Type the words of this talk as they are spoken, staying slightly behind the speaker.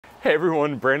Hey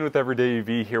everyone, Brandon with Everyday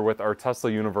EV here with our Tesla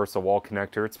Universal Wall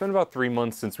Connector. It's been about 3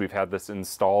 months since we've had this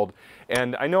installed,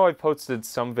 and I know I've posted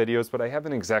some videos, but I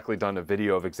haven't exactly done a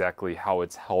video of exactly how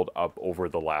it's held up over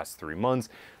the last 3 months.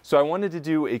 So I wanted to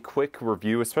do a quick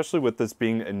review, especially with this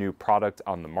being a new product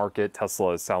on the market.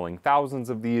 Tesla is selling thousands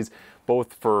of these,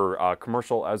 both for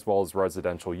commercial as well as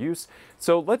residential use.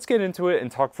 So let's get into it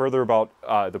and talk further about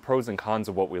the pros and cons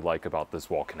of what we like about this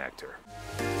wall connector.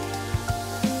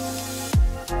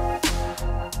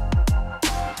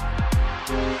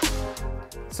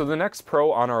 So the next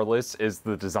pro on our list is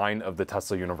the design of the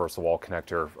Tesla Universal Wall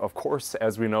Connector. Of course,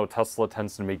 as we know, Tesla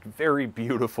tends to make very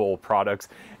beautiful products,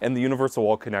 and the Universal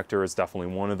Wall Connector is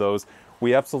definitely one of those.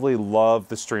 We absolutely love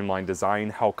the streamlined design,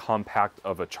 how compact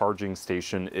of a charging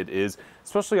station it is,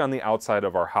 especially on the outside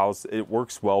of our house. It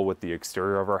works well with the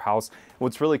exterior of our house.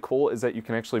 What's really cool is that you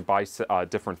can actually buy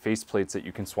different faceplates that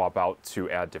you can swap out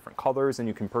to add different colors, and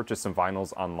you can purchase some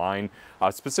vinyls online,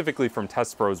 specifically from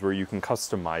Test Bros, where you can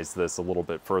customize this a little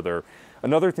bit further.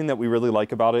 Another thing that we really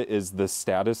like about it is the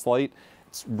status light.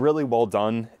 It's really well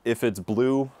done. If it's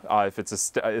blue, if it's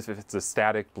a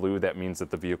static blue, that means that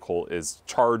the vehicle is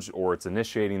charged or it's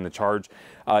initiating the charge.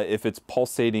 If it's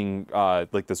pulsating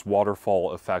like this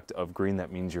waterfall effect of green,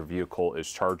 that means your vehicle is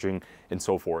charging, and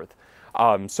so forth.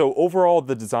 So overall,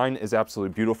 the design is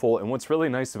absolutely beautiful. And what's really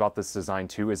nice about this design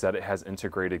too is that it has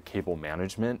integrated cable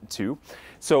management too.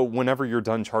 So whenever you're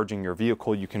done charging your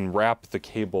vehicle, you can wrap the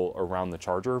cable around the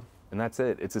charger, and that's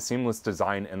it. It's a seamless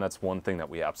design, and that's one thing that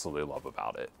we absolutely love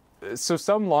about it. So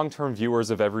some long-term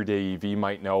viewers of Everyday EV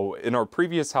might know, in our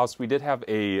previous house, we did have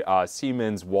a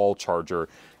Siemens wall charger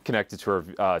connected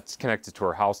to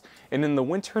our house. And in the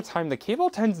winter time, the cable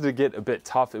tends to get a bit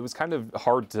tough. It was kind of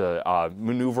hard to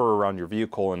maneuver around your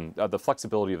vehicle, and the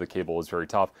flexibility of the cable was very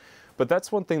tough. But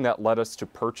that's one thing that led us to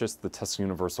purchase the Tesla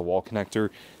Universal Wall Connector.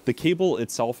 The cable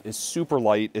itself is super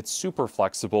light, it's super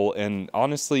flexible, and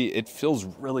honestly, it feels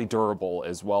really durable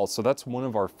as well. So that's one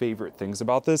of our favorite things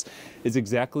about this, is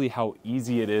exactly how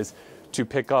easy it is to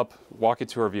pick up, walk it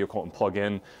to our vehicle, and plug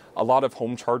in. A lot of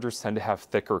home chargers tend to have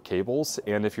thicker cables,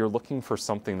 and if you're looking for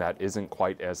something that isn't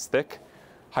quite as thick,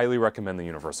 highly recommend the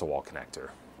Universal Wall Connector.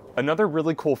 Another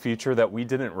really cool feature that we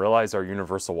didn't realize our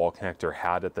Universal Wall Connector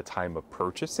had at the time of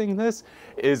purchasing this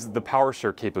is the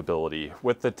PowerShare capability.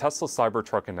 With the Tesla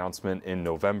Cybertruck announcement in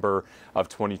November of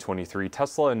 2023,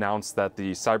 Tesla announced that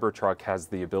the Cybertruck has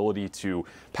the ability to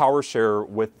PowerShare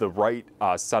with the right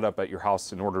setup at your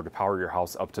house in order to power your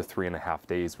house up to 3.5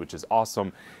 days, which is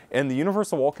awesome. And the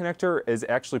Universal Wall Connector is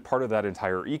actually part of that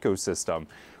entire ecosystem.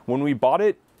 When we bought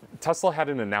it, Tesla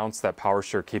hadn't announced that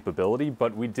PowerShare capability,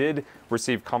 but we did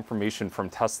receive confirmation from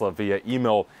Tesla via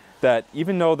email that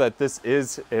even though that this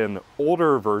is an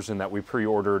older version that we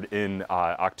pre-ordered in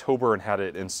October and had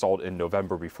it installed in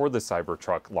November before the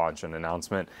Cybertruck launch and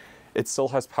announcement, it still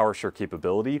has PowerShare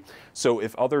capability. So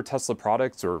if other Tesla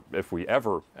products, or if we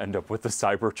ever end up with the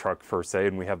Cybertruck per se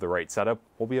and we have the right setup,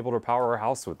 we'll be able to power our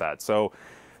house with that. So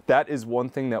that is one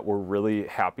thing that we're really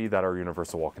happy that our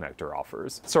Universal Wall Connector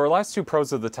offers. So our last two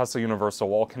pros of the Tesla Universal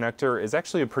Wall Connector is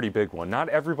actually a pretty big one. Not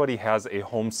everybody has a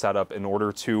home setup in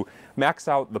order to max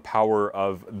out the power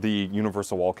of the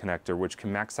Universal Wall Connector, which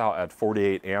can max out at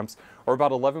 48 amps or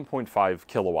about 11.5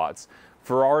 kilowatts.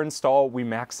 For our install, we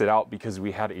maxed it out because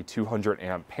we had a 200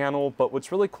 amp panel, but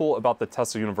what's really cool about the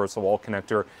Tesla Universal Wall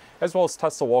Connector, as well as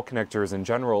Tesla wall connectors in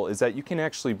general, is that you can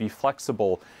actually be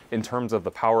flexible in terms of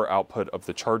the power output of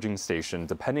the charging station,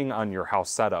 depending on your house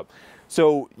setup.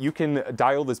 So you can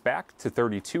dial this back to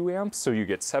 32 amps, so you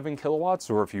get 7 kilowatts,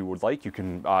 or if you would like, you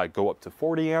can go up to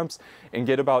 40 amps and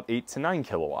get about 8 to 9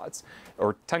 kilowatts,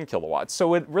 or 10 kilowatts.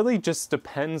 So it really just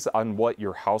depends on what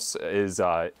your house is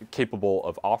capable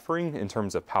of offering in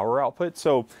terms of power output.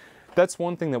 So that's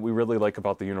one thing that we really like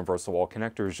about the Universal Wall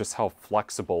Connector, is just how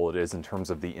flexible it is in terms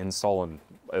of the install and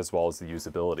as well as the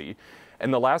usability.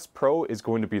 And the last pro is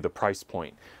going to be the price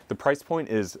point. The price point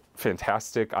is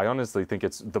fantastic. I honestly think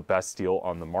it's the best deal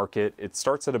on the market. It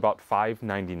starts at about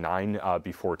 $599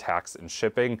 before tax and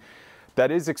shipping.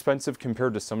 That is expensive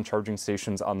compared to some charging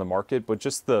stations on the market, but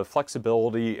just the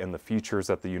flexibility and the features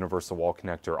that the Universal Wall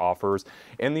Connector offers,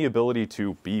 and the ability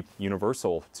to be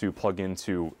universal, to plug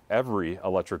into every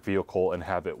electric vehicle and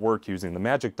have it work using the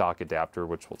Magic Dock adapter,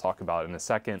 which we'll talk about in a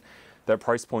second. That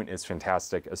price point is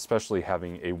fantastic, especially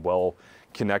having a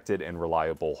well-connected and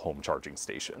reliable home charging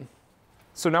station.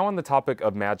 So now on the topic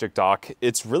of Magic Dock,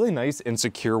 it's really nice and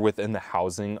secure within the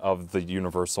housing of the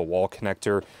Universal Wall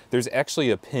Connector. There's actually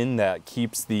a pin that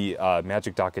keeps the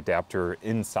Magic Dock adapter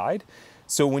inside.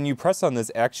 So when you press on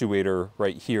this actuator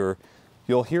right here,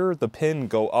 you'll hear the pin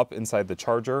go up inside the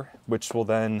charger, which will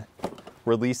then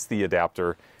release the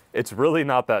adapter. It's really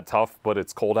not that tough, but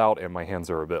it's cold out and my hands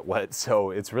are a bit wet,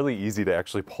 so it's really easy to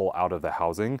actually pull out of the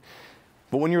housing.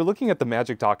 But when you're looking at the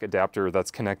Magic Dock adapter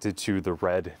that's connected to the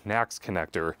red NACS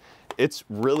connector, it's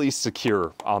really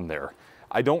secure on there.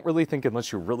 I don't really think,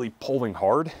 unless you're really pulling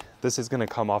hard, this is gonna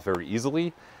come off very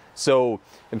easily. So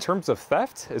in terms of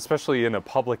theft, especially in a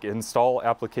public install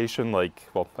application, like,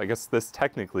 well, I guess this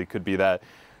technically could be that.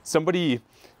 Somebody,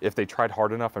 if they tried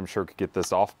hard enough, I'm sure could get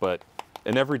this off, but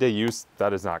in everyday use,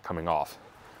 that is not coming off.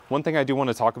 One thing I do want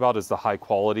to talk about is the high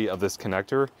quality of this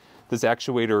connector. This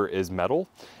actuator is metal,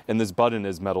 and this button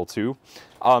is metal too.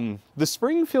 The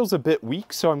spring feels a bit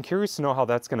weak, so I'm curious to know how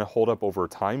that's gonna hold up over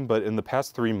time, but in the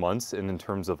past 3 months, and in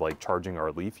terms of like charging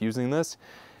our Leaf using this,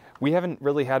 we haven't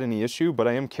really had any issue, but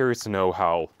I am curious to know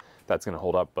how that's gonna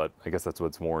hold up, but I guess that's what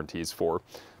its warranty is for.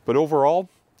 But overall,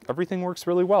 everything works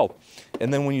really well.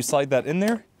 And then when you slide that in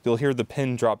there, you'll hear the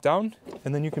pin drop down,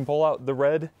 and then you can pull out the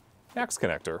red NACS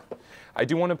connector. I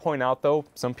do want to point out though,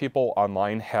 some people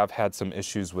online have had some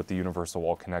issues with the universal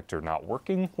wall connector not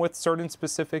working with certain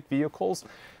specific vehicles.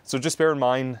 So just bear in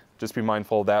mind, just be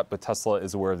mindful of that, but Tesla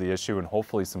is aware of the issue and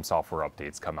hopefully some software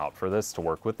updates come out for this to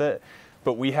work with it.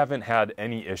 But we haven't had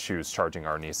any issues charging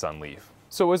our Nissan Leaf.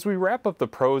 So as we wrap up the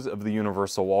pros of the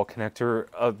universal wall connector,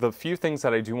 the few things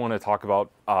that I do want to talk about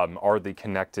are the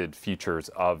connected features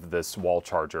of this wall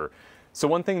charger. So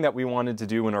one thing that we wanted to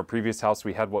do in our previous house,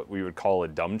 we had what we would call a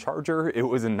dumb charger. It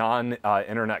was a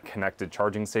non-internet connected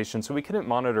charging station, so we couldn't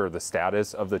monitor the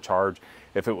status of the charge,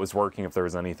 if it was working, if there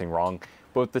was anything wrong.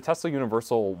 But with the Tesla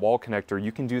Universal Wall Connector,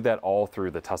 you can do that all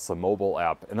through the Tesla mobile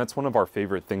app. And that's one of our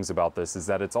favorite things about this, is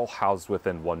that it's all housed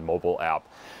within one mobile app.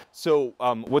 So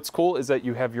what's cool is that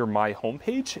you have your My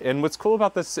homepage. And what's cool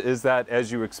about this is that as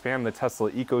you expand the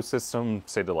Tesla ecosystem,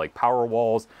 say to like power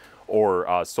walls,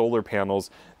 or solar panels,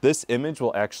 this image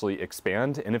will actually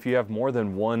expand. And if you have more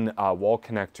than one wall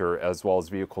connector as well as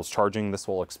vehicles charging, this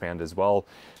will expand as well.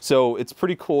 So it's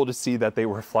pretty cool to see that they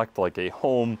reflect like a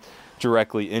home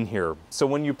directly in here. So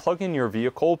when you plug in your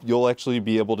vehicle, you'll actually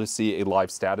be able to see a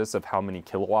live status of how many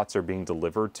kilowatts are being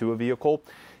delivered to a vehicle.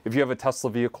 If you have a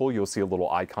Tesla vehicle, you'll see a little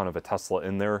icon of a Tesla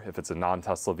in there. If it's a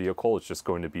non-Tesla vehicle, it's just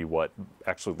going to be what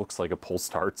actually looks like a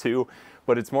Polestar 2,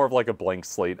 but it's more of like a blank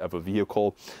slate of a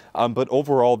vehicle. But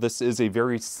overall, this is a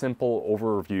very simple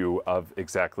overview of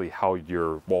exactly how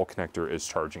your wall connector is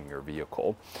charging your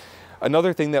vehicle.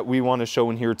 Another thing that we want to show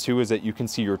in here too is that you can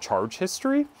see your charge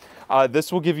history.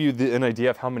 This will give you an idea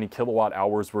of how many kilowatt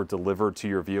hours were delivered to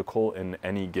your vehicle in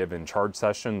any given charge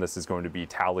session. This is going to be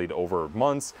tallied over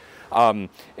months. And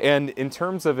in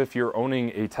terms of if you're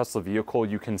owning a Tesla vehicle,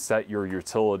 you can set your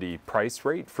utility price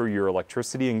rate for your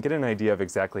electricity and get an idea of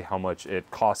exactly how much it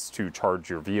costs to charge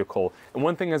your vehicle. And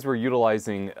one thing is we're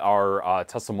utilizing our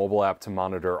Tesla mobile app to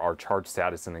monitor our charge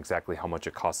status and exactly how much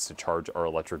it costs to charge our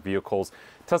electric vehicles.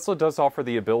 Tesla does offer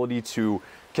the ability to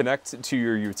connect to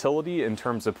your utility in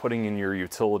terms of putting in your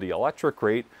utility electric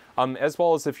rate, as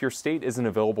well as if your state isn't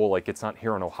available, like it's not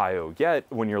here in Ohio yet,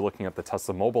 when you're looking at the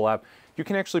Tesla mobile app, you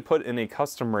can actually put in a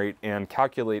custom rate and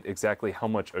calculate exactly how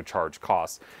much a charge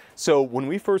costs. So when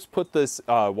we first put this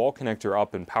wall connector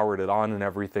up and powered it on and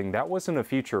everything, that wasn't a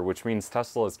feature, which means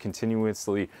Tesla is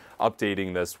continuously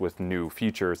updating this with new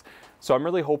features. So I'm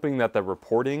really hoping that the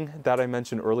reporting that I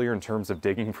mentioned earlier in terms of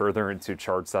digging further into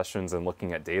charge sessions and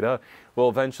looking at data will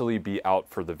eventually be out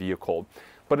for the vehicle.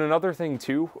 But another thing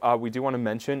too, we do want to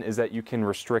mention is that you can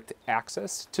restrict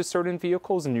access to certain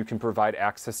vehicles, and you can provide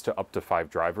access to up to 5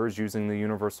 drivers using the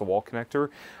Universal Wall Connector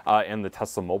and the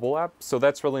Tesla mobile app. So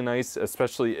that's really nice,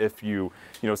 especially if you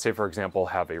say for example,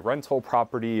 have a rental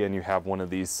property and you have one of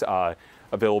these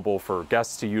available for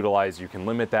guests to utilize. You can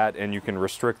limit that and you can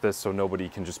restrict this so nobody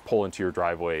can just pull into your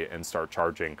driveway and start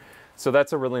charging. So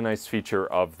that's a really nice feature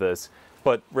of this.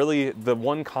 But really, the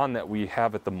one con that we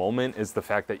have at the moment is the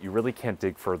fact that you really can't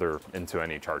dig further into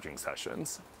any charging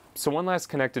sessions. So one last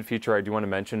connected feature I do want to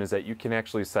mention is that you can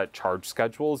actually set charge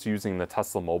schedules using the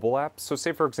Tesla mobile app. So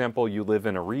say for example, you live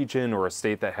in a region or a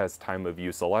state that has time of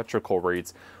use electrical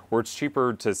rates where it's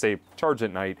cheaper to say charge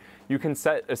at night. You can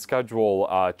set a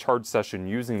schedule charge session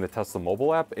using the Tesla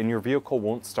mobile app, and your vehicle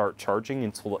won't start charging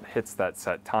until it hits that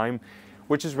set time,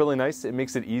 which is really nice. It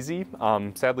makes it easy.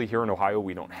 Sadly, here in Ohio,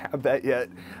 we don't have that yet.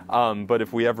 But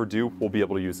if we ever do, we'll be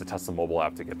able to use the Tesla mobile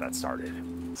app to get that started.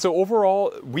 So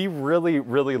overall, we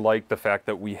really like the fact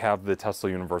that we have the Tesla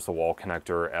Universal Wall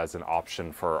Connector as an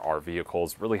option for our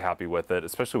vehicles. Really happy with it,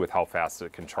 especially with how fast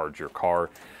it can charge your car.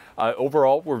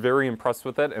 Overall, we're very impressed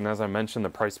with it, and as I mentioned, the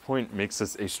price point makes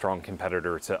us a strong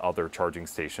competitor to other charging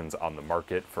stations on the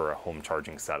market for a home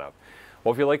charging setup.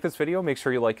 Well, if you like this video, make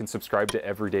sure you like and subscribe to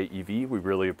Everyday EV. We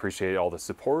really appreciate all the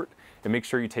support. And make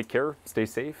sure you take care, stay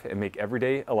safe, and make every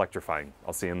day electrifying.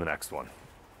 I'll see you in the next one.